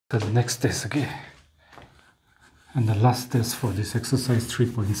to the next test again, and the last test for this exercise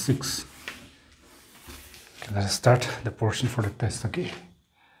 3.6. Okay, let's start the portion for the test again.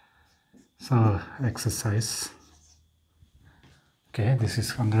 So exercise, okay, this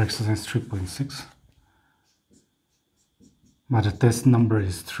is under exercise 3.6, but the test number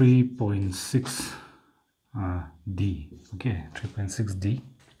is 3.6D. okay, 3.6D.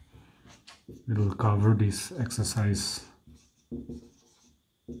 We will cover this exercise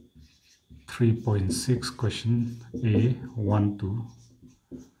 3.6 question A 1 to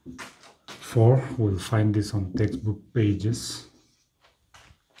 4. We'll find this on textbook pages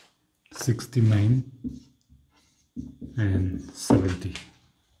 69 and 70.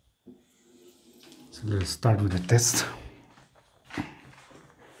 So let's start with the test.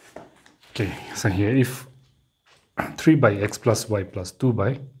 Okay, so here if 3 by x plus y plus 2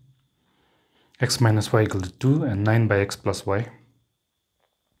 by x minus y equal to 2 and 9 by x plus y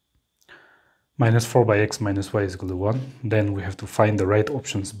minus 4 by x minus y is equal to 1, then we have to find the right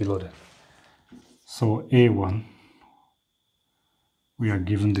options below that. So A1, we are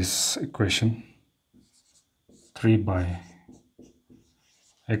given this equation 3 by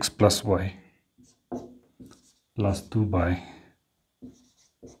x plus y plus 2 by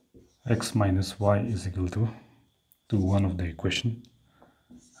x minus y is equal to 1 of the equation,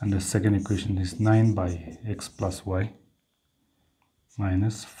 and the second equation is 9 by x plus y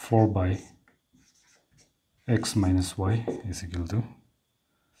minus 4 by x minus y is equal to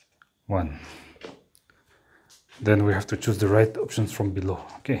 1. Then we have to choose the right options from below.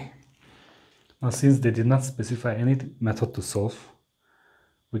 Okay, now since they did not specify any method to solve,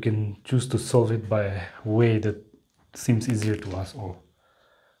 we can choose to solve it by a way that seems easier to us or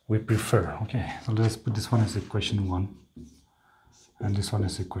we prefer. Okay, so let's put this one as equation 1 and this one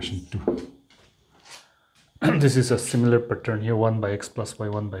as equation 2. This is a similar pattern here, 1 by x plus y,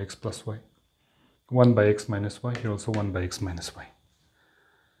 1 by x plus y, 1 by x minus y, here also 1 by x minus y.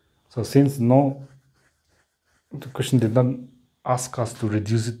 So since the question did not ask us to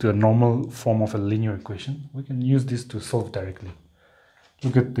reduce it to a normal form of a linear equation, we can use this to solve directly.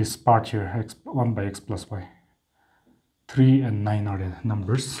 Look at this part here, 1 by x plus y. 3 and 9 are the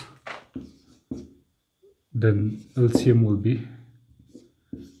numbers. Then LCM will be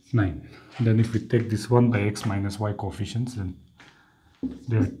 9. Then if we take this 1 by x minus y coefficients, then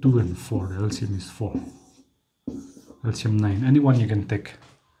there are 2 and 4. The LCM is 4. LCM 9. Anyone you can take.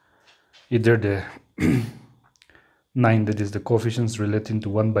 Either the 9, that is the coefficients relating to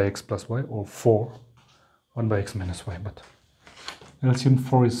 1 by x plus y, or 4, 1 by x minus y. But LCM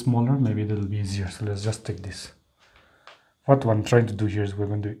 4 is smaller, maybe that will be easier. So let's just take this. What I'm trying to do here is we're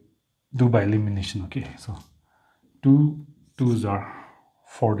going to do by elimination. Okay, so 2 2's are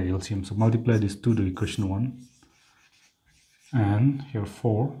 4 the LCM. So multiply this 2 to equation 1. And here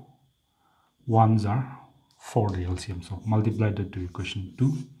 4 1's are 4 the LCM. So multiply that to equation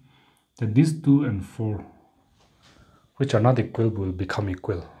 2. Then these 2 and 4, which are not equal, will become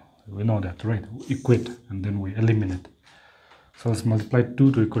equal. We know that, right? Equate, and then we eliminate. So let's multiply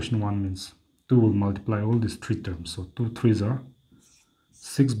 2 to equation 1 means 2 will multiply all these 3 terms. So 2 3's are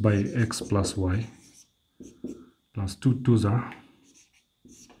 6 by x plus y plus 2 2's are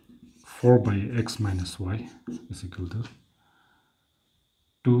 4 by x minus y is equal to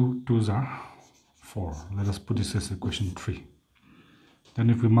 2 2's are 4. Let us put this as equation 3. Then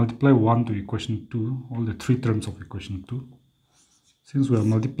if we multiply 1 to equation 2, all the 3 terms of equation 2, since we are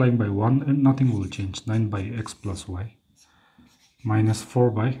multiplying by 1, and nothing will change. 9 by x plus y minus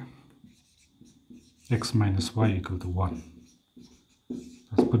 4 by x minus y equal to 1.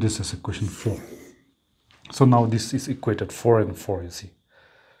 Let's put this as equation 4. So now this is equated 4 and 4, you see.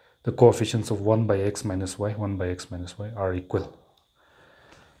 The coefficients of 1 by x minus y, 1 by x minus y are equal.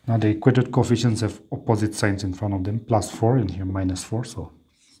 Now the equated coefficients have opposite signs in front of them, plus 4 and here minus 4. So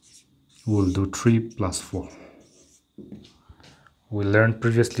we'll do 3 plus 4. We learned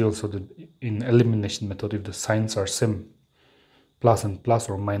previously also that in elimination method, if the signs are same, plus and plus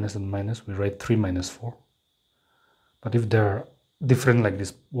or minus and minus, we write 3 minus 4. But if they're different like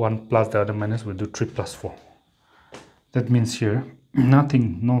this, one plus the other minus, we'll do 3 plus 4. That means here,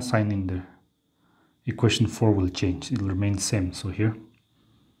 nothing, no sign in the equation 4 will change. It will remain same. So here,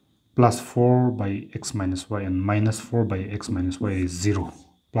 plus 4 by x minus y and minus 4 by x minus y is 0.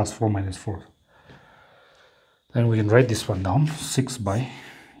 Plus 4 minus 4. Then we can write this one down. 6 by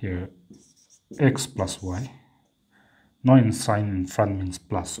here x plus y. No in sign in front means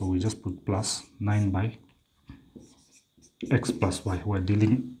plus, so we just put plus. 9 by x plus y. We're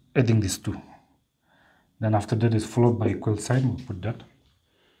adding these two. Then after that is followed by equal sign. We'll put that.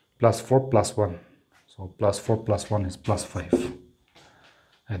 Plus 4 plus 1. So plus 4 plus 1 is plus 5.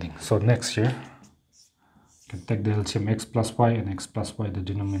 adding. So next here, you can take the LCM x plus y and x plus y, the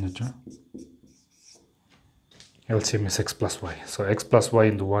denominator. LCM is x plus y. So x plus y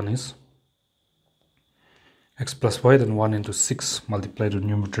into 1 is x plus y, then 1 into 6, multiply the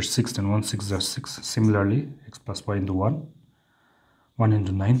numerator 6, then 1 6 are 6. Similarly, x plus y into 1, 1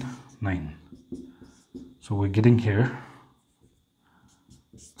 into 9, 9. So we're getting here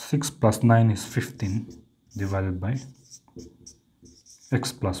 6 plus 9 is 15 divided by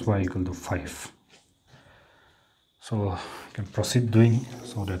x plus y equal to 5. So we can proceed doing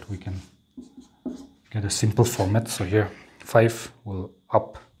so that we can get a simple format. So here 5 will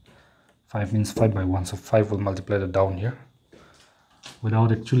up, 5 means 5 by 1, so 5 will multiply the down here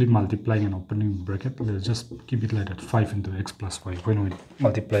without actually multiplying and opening bracket. Let's just keep it like that, 5 into x plus y. When we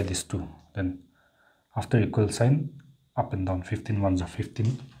multiply these two, then after equal sign, up and down, 15 ones are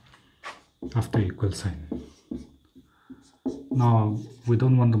 15 after equal sign. Now we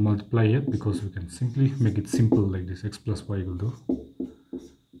don't want to multiply yet because we can simply make it simple like this, x plus y equal to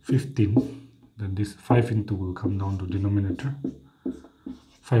 15. Then this 5 into will come down to denominator.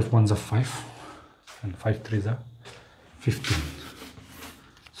 5 ones are 5 and 5 threes are 15.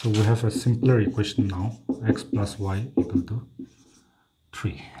 So we have a simpler equation now, x plus y equal to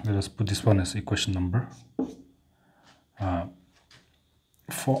 3. Let us put this one as equation number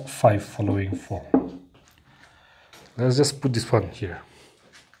 5 following 4. Let's just put this one here.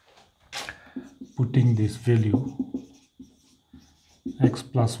 Putting this value x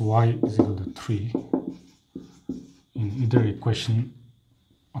plus y is equal to 3 in either equation,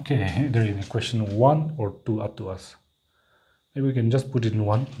 either in equation 1 or 2, up to us. Maybe we can just put it in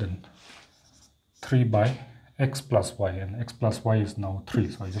 1, then 3 by x plus y, and x plus y is now 3,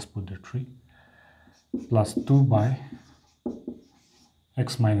 so I just put the 3, plus 2 by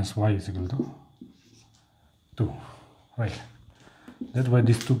x minus y is equal to 2, right? That way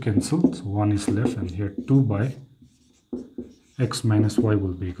these two cancel, so 1 is left, and here 2 by x minus y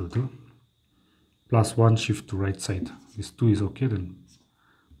will be equal to plus 1 shift to right side. This 2 is okay, then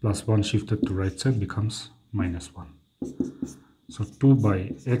plus 1 shifted to right side becomes minus 1. So 2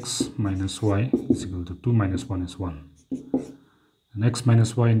 by x minus y is equal to 2 minus 1 is 1. And x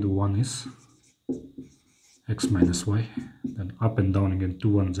minus y into 1 is x minus y. Then up and down again, 2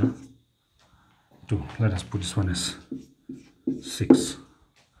 ones are 2. Let us put this one as 6.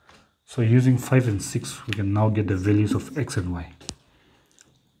 So using 5 and 6, we can now get the values of x and y.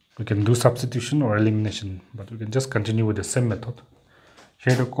 We can do substitution or elimination, but we can just continue with the same method.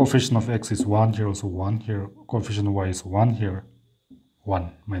 Here the coefficient of x is 1, here also 1, here coefficient of y is 1, here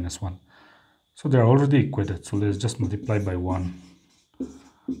 1, minus 1. So they are already equated, so let's just multiply by 1.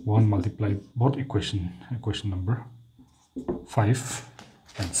 1 multiply both equation number 5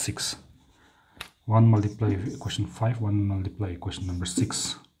 and 6. 1 multiply equation 5, 1 multiply equation number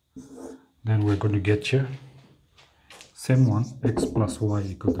 6. Then we're going to get here same one, x plus y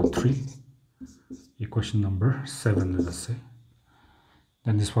equal to 3, equation number 7, let us say.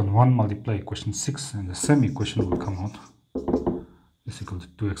 Then this one 1 multiply equation 6, and the same equation will come out is equal to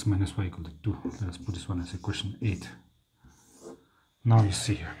 2x minus y equal to 2. Let us put this one as equation 8. Now you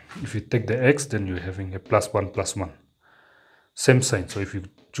see here, if you take the x, then you're having a plus 1 plus 1. Same sign, so if you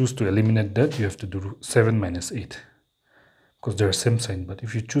choose to eliminate that, you have to do 7 minus 8. Because they are same sign, but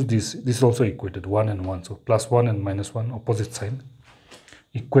if you choose this is also equated 1 and 1, so plus 1 and minus 1, opposite sign,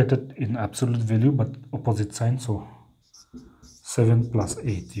 equated in absolute value but opposite sign, so 7 plus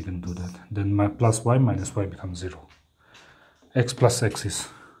 8, you can do that. Then my plus y minus y becomes 0. X plus x is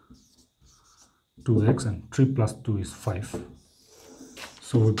 2x, and 3 plus 2 is 5.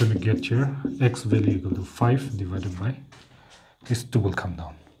 So we're going to get here x value equal to 5 divided by this 2 will come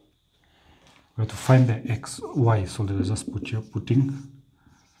down. We have to find the x, y, so let's just put here, putting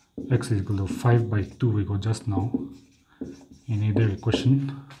x is equal to 5 by 2 we got just now in either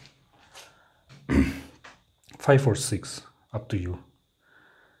equation 5 or 6, up to you.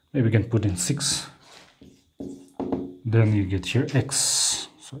 Maybe we can put in 6, then you get here x,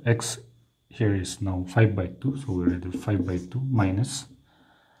 so x here is now 5 by 2, so we're at 5 by 2 minus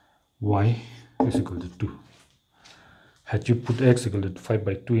y is equal to 2. Had you put x equal to 5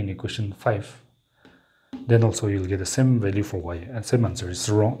 by 2 in equation 5, then also you'll get the same value for y and same answer. It's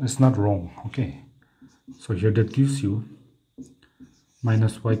wrong, it's not wrong, okay. So here that gives you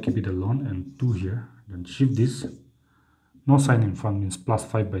minus y, keep it alone, and 2 here, then shift this, no sign in front means plus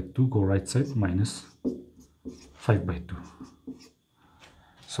 5 by 2, go right side, minus 5 by 2.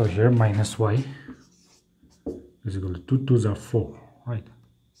 So here minus y is equal to 2, 2s are 4, right,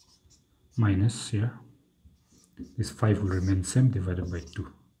 minus here, this 5 will remain same, divided by 2.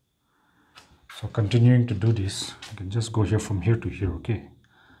 So continuing to do this, you can just go here from here to here, okay.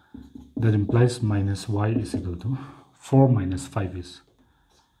 That implies minus y is equal to 4 minus 5 is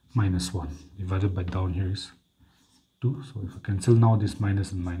minus 1 divided by down here is 2. So if you cancel now this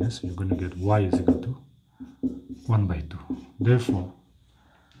minus and minus, you're going to get y is equal to 1 by 2. Therefore,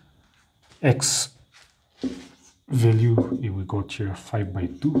 x value we got here 5 by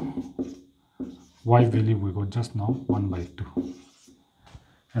 2, y value we got just now 1 by 2.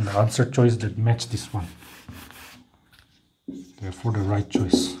 And the answer choice that match this one. Therefore, the right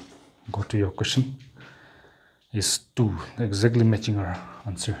choice, go to your question, is 2, exactly matching our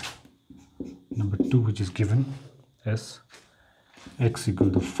answer. Number 2, which is given as x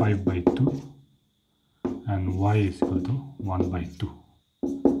equal to 5 by 2 and y is equal to 1 by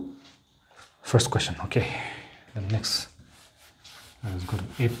 2. First question, okay. Then next, let's go to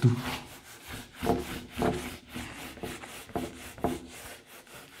A2.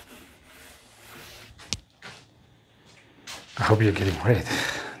 I hope you're getting right.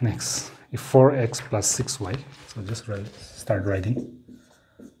 Next, if 4x plus 6y, so just start writing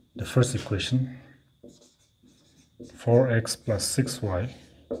the first equation. 4x plus 6y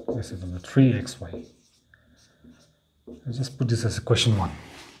is equal to 3xy. I'll just put this as equation 1.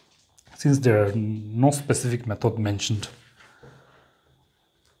 Since there are no specific method mentioned,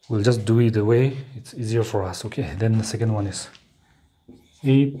 we'll just do it the way it's easier for us. Okay, then the second one is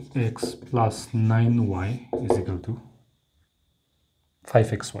 8x plus 9y is equal to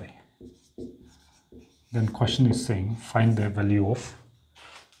 5xy. Then question is saying find the value of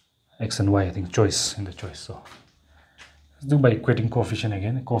x and y, I think choice in the choice. So let's do by equating coefficient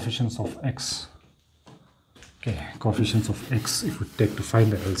again, coefficients of x. Okay, coefficients of x, if we take to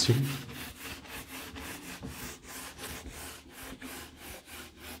find the LCM.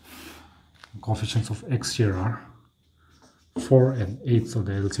 Coefficients of x here are 4 and 8, so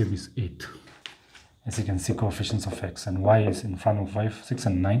the LCM is 8. As you can see, coefficients of x, and y is in front of 5, 6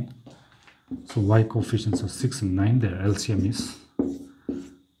 and 9. So y coefficients of 6 and 9, their LCM is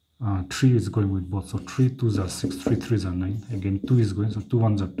 3 is going with both. So 3 2s are 6, 3 3s are 9. Again 2 is going, so 2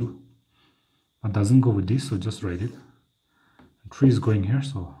 1s are 2. But doesn't go with this, so just write it. 3 is going here,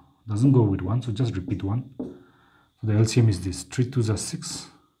 so doesn't go with 1, so just repeat 1. So the LCM is this, 3 2s are 6,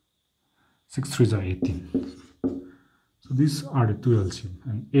 6 3s are 18. So these are the two LCM,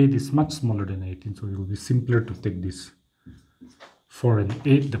 and 8 is much smaller than 18, so it will be simpler to take this 4 and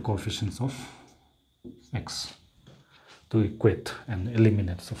 8, the coefficients of x, to equate and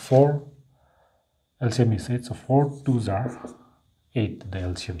eliminate. So 4 LCM is 8, so 4 2s are 8, the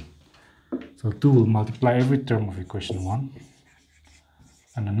LCM. So 2 will multiply every term of equation 1,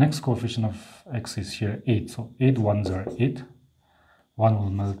 and the next coefficient of x is here 8, so 8 1s are 8. 1 will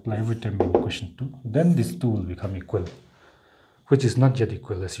multiply every term in equation 2. Then these 2 will become equal, which is not yet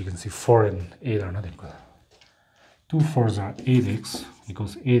equal. As you can see, 4 and 8 are not equal. 2 4s are 8x,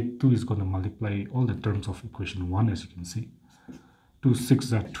 because 2 is going to multiply all the terms of equation 1, as you can see. 2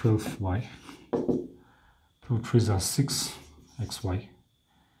 6s are 12y. 2 3s are 6xy.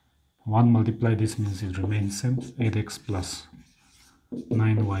 1 multiply this means it remains same. 8x plus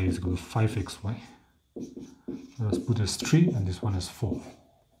 9y is equal to 5xy. Let's put as 3 and this one as 4.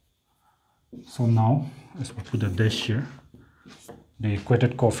 So now, as we put a dash here, the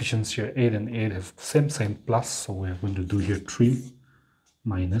equated coefficients here 8 and 8 have same sign plus, so we are going to do here 3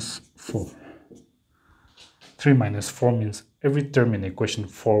 minus 4. 3 minus 4 means every term in equation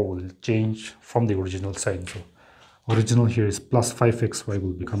 4 will change from the original sign. So original here is plus 5xy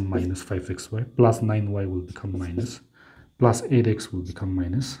will become minus 5xy, plus 9y will become minus, plus 8x will become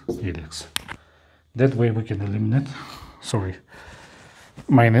minus 8x. That way we can eliminate,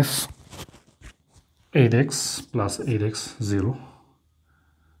 minus 8x plus 8x 0,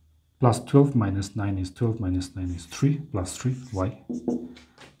 plus 12 minus 9 is 12 minus 9 is 3, plus 3y.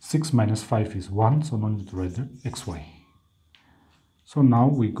 6 minus 5 is 1, so no need to write that, xy. So now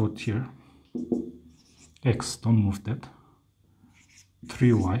we got here x, don't move that,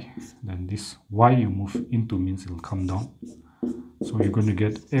 3y, then this y you move into means it will come down. So you're going to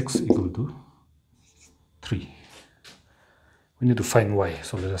get x equal to 3. We need to find y,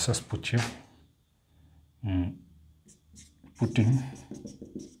 so let us just put here, putting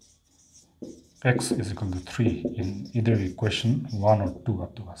x is equal to 3 in either equation 1 or 2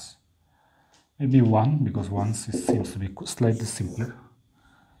 up to us. Maybe 1, because 1 seems to be slightly simpler.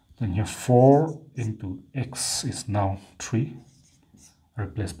 Then here 4 into x is now 3,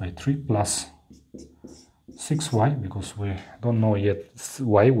 replaced by 3, plus 6y, because we don't know yet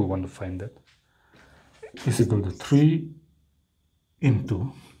y, we want to find that, is equal to 3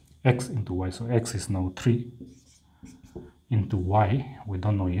 into x into y. So x is now 3 into y, we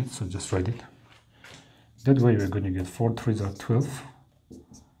don't know yet, so just write it. That way we're going to get 4 3s are 12,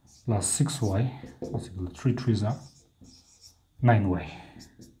 plus 6y is equal to 3 3s are 9y.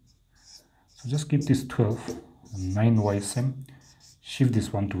 So just keep this 12 and 9y same. Shift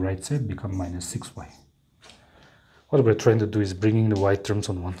this one to right side, become minus 6y. What we're trying to do is bringing the y terms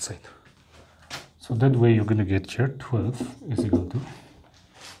on one side. So that way you're going to get here 12 is equal to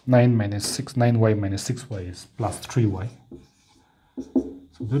 9y minus 6y is plus 3y.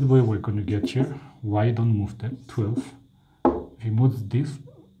 So that way we're going to get here y, don't move that, 12. If you move this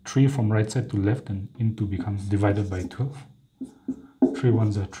 3 from right side to left, and into becomes divided by 12. 3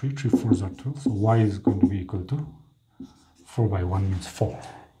 1s are 3, 3 4s are 12. So y is going to be equal to 4 by 1 means 4.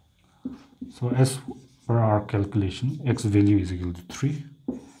 So as per our calculation, x value is equal to 3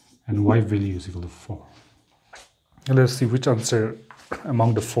 and y value is equal to 4. And let's see which answer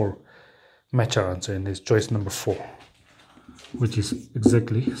among the 4 match our answer, and is choice number 4, which is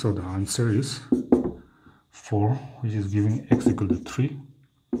exactly, so the answer is 4, which is giving x equal to 3,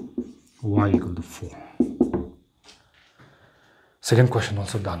 y equal to 4. Second question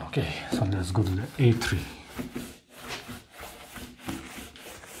also done. Okay, so let's go to the A3.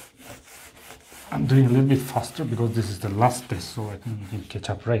 I'm doing a little bit faster because this is the last test, so I think we can catch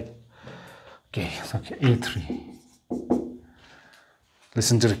up, right? Okay, so A3.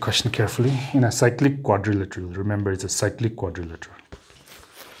 Listen to the question carefully. In a cyclic quadrilateral, remember it's a cyclic quadrilateral.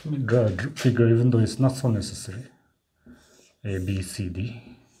 Let me draw a figure even though it's not so necessary. A, B, C, D.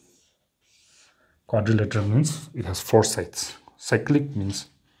 Quadrilateral means it has 4 sides. Cyclic means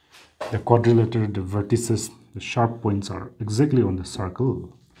the quadrilateral, the vertices, the sharp points are exactly on the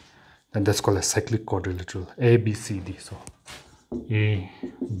circle. And that's called a cyclic quadrilateral. A, B, C, D. So A,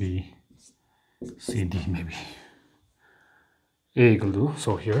 B, C, D maybe. A equal to,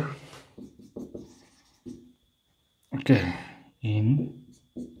 so here, okay, in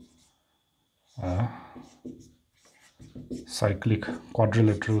a cyclic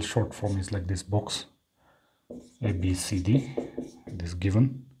quadrilateral, short form is like this box, A, B, C, D, it is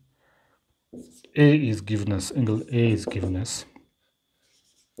given. A is given as, angle A is given as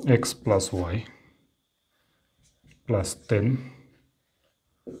x plus y plus 10,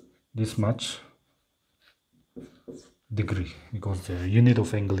 this much degree, because the unit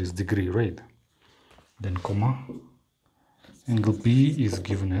of angle is degree, right? Then comma, angle B is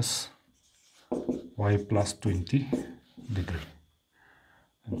given as y plus 20 degree,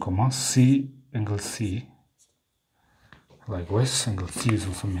 and comma, C, angle C, likewise angle C is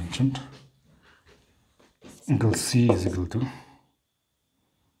also mentioned. Angle C is equal to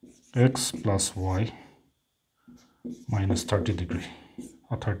x plus y minus 30 degree,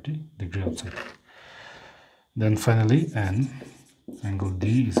 or 30 degree outside. Then finally, angle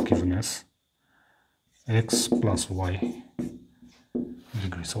D is given as x plus y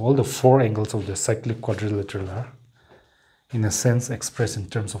degree. So all the 4 angles of the cyclic quadrilateral are in a sense expressed in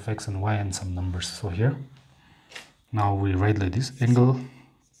terms of x and y and some numbers. So here, now we write like this, angle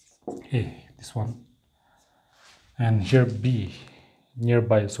A, this one, and here B,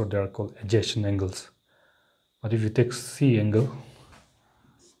 nearby, so they are called adjacent angles. But if you take C angle,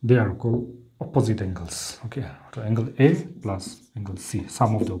 they are called opposite angles. Okay, so angle A plus angle C,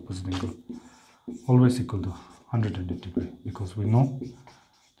 sum of the opposite angle, always equal to 180 degree, because we know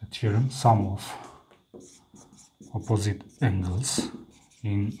the theorem, sum of opposite angles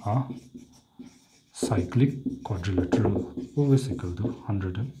in a cyclic quadrilateral always equal to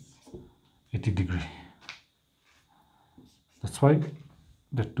 180 degree. That's why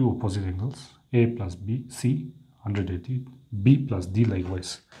the 2 opposite angles, A plus B, C, 180, B plus D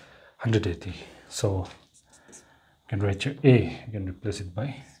likewise 180. So you can write your A, you can replace it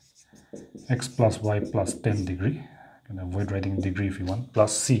by x plus y plus 10 degree. You can avoid writing degree if you want,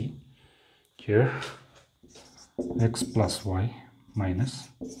 plus C, here x plus y minus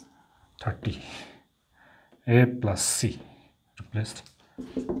 30. A plus C replaced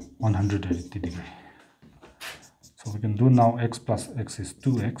 180 degree. So we can do now x plus x is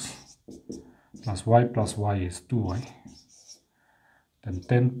 2x plus y is 2y. Then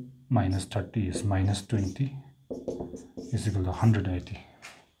 10 minus 30 is minus 20 is equal to 180.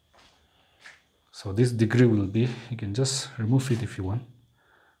 So this degree will be, you can just remove it if you want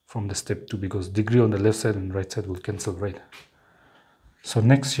from the step 2, because degree on the left side and right side will cancel, right? So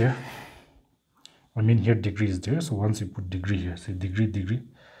next here, I mean here degree is there, so once you put degree here, say degree, degree,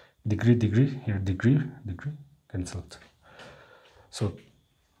 degree, degree, here degree, degree, cancelled. So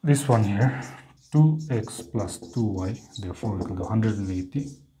this one here, 2x plus 2y, therefore equal to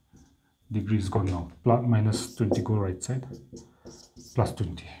 180. Degree is gone now. Plus minus 20 go right side, plus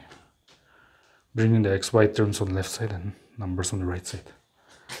 20. Bringing the xy terms on left side and numbers on the right side.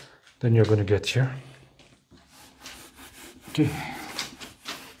 Then you're going to get here. Okay.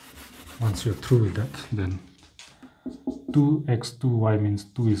 Once you're through with that, then 2x 2y means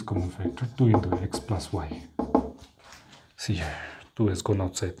 2 is common factor, 2 into x plus y. See here, 2 has gone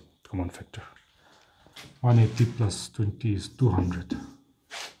outside common factor. 180 plus 20 is 200.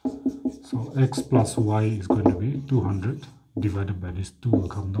 So x plus y is going to be 200 divided by this 2 will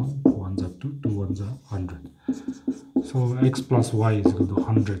come down, 1s are 2, 2 1s are 100. So x plus y is equal to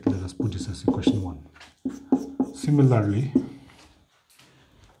 100. Let us put this as equation 1. Similarly,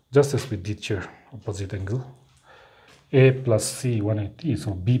 just as we did here, opposite angle, a plus c 180,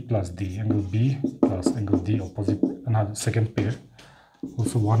 so b plus d, angle b plus angle d, opposite, another second pair,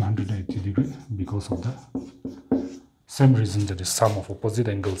 also 180 degree, because of the same reason that the sum of opposite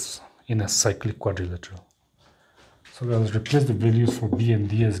angles in a cyclic quadrilateral. So let's replace the values for b and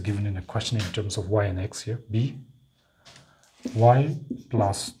d as given in the question in terms of y and x here. b, y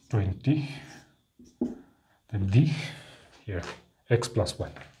plus 20, then d, here, x plus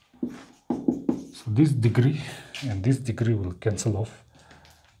 1. So this degree and this degree will cancel off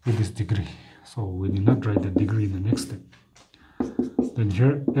with this degree. So we need not write the degree in the next step. Then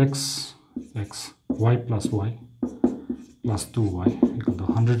here x, y plus 2y equal to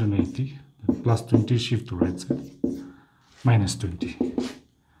 180. Then plus 20 shift to right side, minus 20.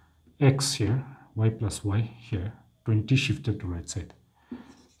 X here, y plus y here, 20 shifted to right side.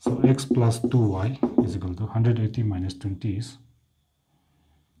 So x plus 2y is equal to 180 minus 20 is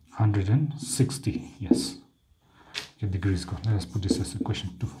 160. Yes. Okay, degree is gone. Let us put this as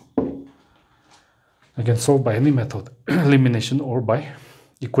equation 2. Again, solve by any method, elimination or by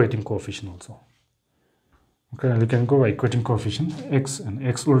equating coefficient also. Okay, we can go by equating coefficient. X and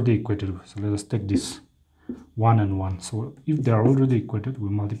x already equated. So let us take this 1 and 1. So if they are already equated, we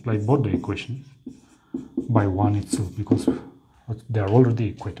multiply both the equation by 1 itself because they are already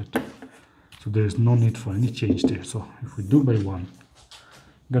equated. So there is no need for any change there. So if we do by 1,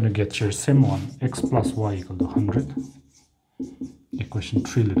 we're going to get here same one, x plus y equal to 100. Equation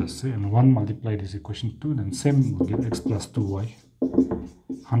 3, let us say, and 1 multiplied is equation 2, then same will give x plus 2y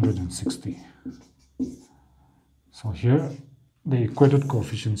 160. So here the equated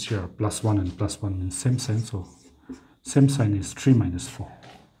coefficients here are plus 1 and plus 1 means same sign, so same sign is 3 minus 4.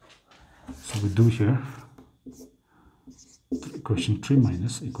 So we do here equation 3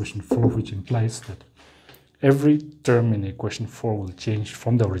 minus equation 4, which implies that every term in equation 4 will change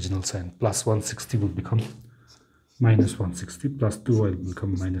from the original sign. Plus 160 will become minus 160, plus 2y will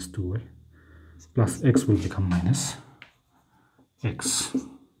become minus 2y, plus x will become minus x.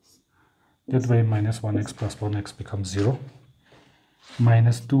 That way minus 1x plus 1x becomes 0.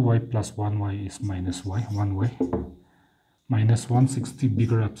 Minus 2y plus 1y is minus y, 1y. Minus 160,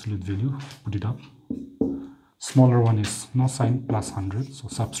 bigger absolute value, put it up. Smaller one is no sign, plus 100, so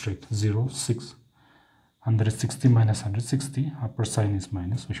subtract 0, 6. 160 minus 160, upper sign is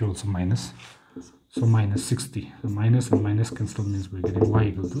minus, we should also minus. So minus 60. The minus and minus cancel means we're getting y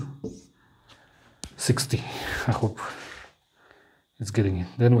equal to 60. I hope it's getting it.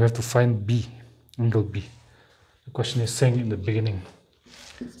 Then we have to find b, angle b. The question is saying in the beginning,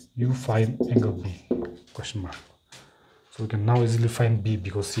 you find angle b, question mark. So we can now easily find b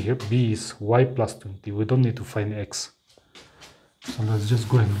because see here, b is y plus 20. We don't need to find x. So let's just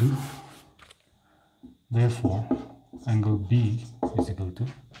go and do. Therefore, angle b is equal to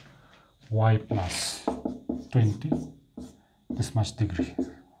y plus 20, this much degree.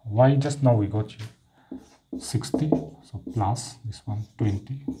 Y just now we got you 60, so plus this one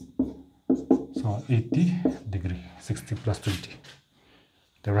 20, so 80 degree, 60 plus 20.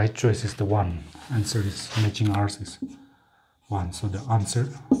 The right choice is the 1. Answer is matching ours is 1. So the answer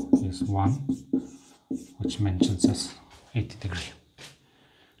is 1, which mentions as 80 degree.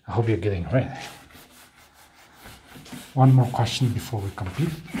 I hope you're getting it right. One more question before we complete.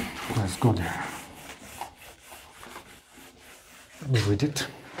 Let's go there. Let me read it.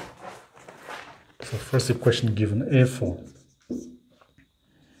 So first equation given A4.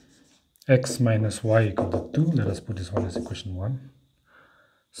 X minus y equal to 2. Let us put this one as equation 1.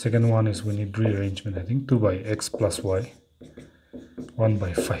 Second one is we need rearrangement, I think 2 by x plus y, 1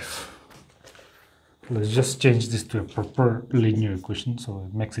 by 5. Let's just change this to a proper linear equation so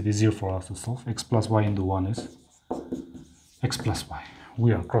it makes it easier for us to solve. X plus y into 1 is x plus y.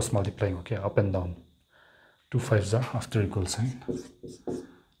 We are cross multiplying, okay, up and down. 2 5s are after equal sign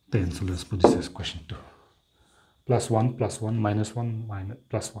 10. So let's put this as equation 2. Plus 1 minus 1 minus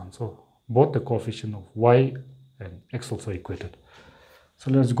plus 1. So both the coefficient of y and x also equated. So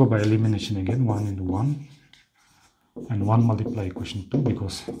let's go by elimination again. 1 into 1 and 1 multiply equation 2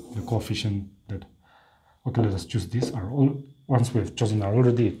 because the coefficient that, okay, let us choose this, are all, once we have chosen, are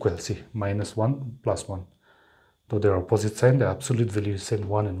already equal. See, minus 1 plus 1. Though they are opposite sign, the absolute value is same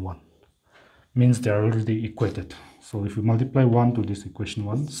 1 and 1. means they are already equated. So if you multiply 1 to this equation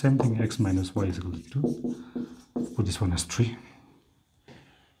 1, same thing, x minus y is equal to 2. Put this one as 3.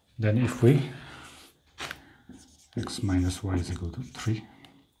 Then if we x minus y is equal to 3,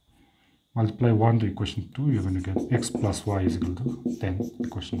 multiply 1 to equation 2, you're going to get x plus y is equal to 10,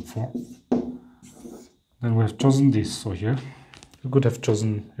 equation 4. Then we have chosen this, so here you could have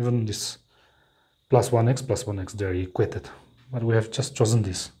chosen even this plus 1x, they are equated, but we have just chosen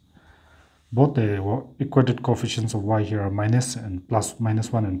this. Both the equated coefficients of y here are minus and plus,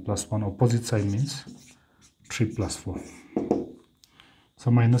 minus 1 and plus 1. Opposite sign means 3 plus 4.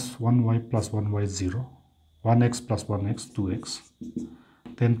 So minus 1y plus 1y is 0. 1x plus 1x, 2x.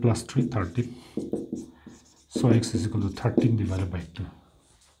 10 plus 3, 13. So x is equal to 13 divided by 2.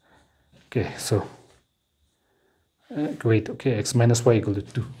 Okay, so x minus y equal to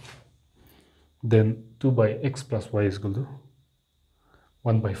 2. Then 2 by x plus y is equal to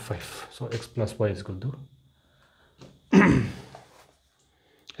 1 by 5. So x plus y is equal to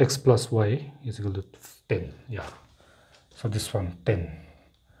x plus y is equal to 10. Yeah. So this one 10.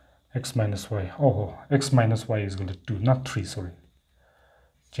 X minus y. Oh, x minus y is equal to 2, not 3. Sorry.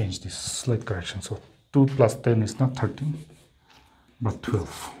 Change this, slight correction. So 2 plus 10 is not 13, but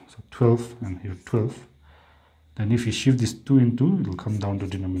 12. So 12 and here 12. Then if you shift this 2 into, it will come down to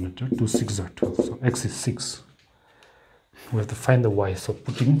denominator. 2 6 are 12. So x is 6. We have to find the y. So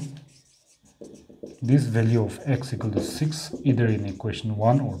putting this value of x equal to 6 either in equation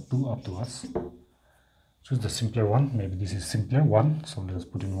 1 or 2 up to us. Choose the simpler one. Maybe this is simpler, 1. So let's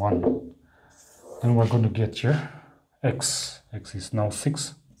put in 1. Then we're going to get here x. X is now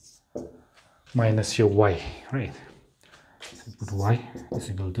 6 minus your y, right? So put y is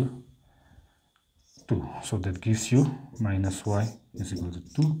equal to 2. So that gives you minus y is equal to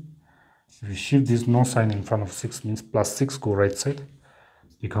 2. If you shift this, no sign in front of 6 means plus 6, go right side,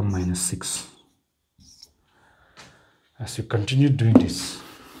 become minus 6. As you continue doing this,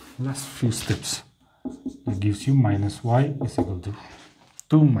 last few steps, it gives you minus y is equal to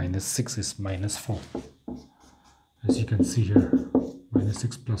 2 minus 6 is minus 4. As you can see here, minus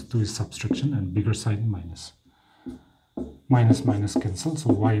 6 plus 2 is subtraction and bigger sign minus. Minus minus cancel,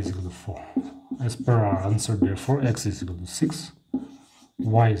 so y is equal to 4. As per our answer, therefore, x is equal to 6,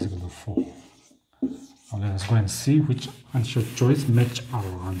 y is equal to 4. Now let us go and see which answer choice match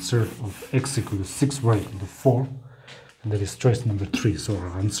our answer of x equal to 6, y equal to 4. And that is choice number 3. So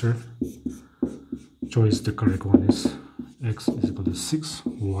our answer choice, the correct one is x is equal to 6,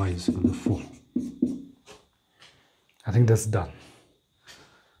 y is equal to 4. I think that's done.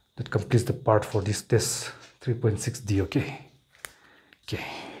 That completes the part for this test 3.6D. Okay.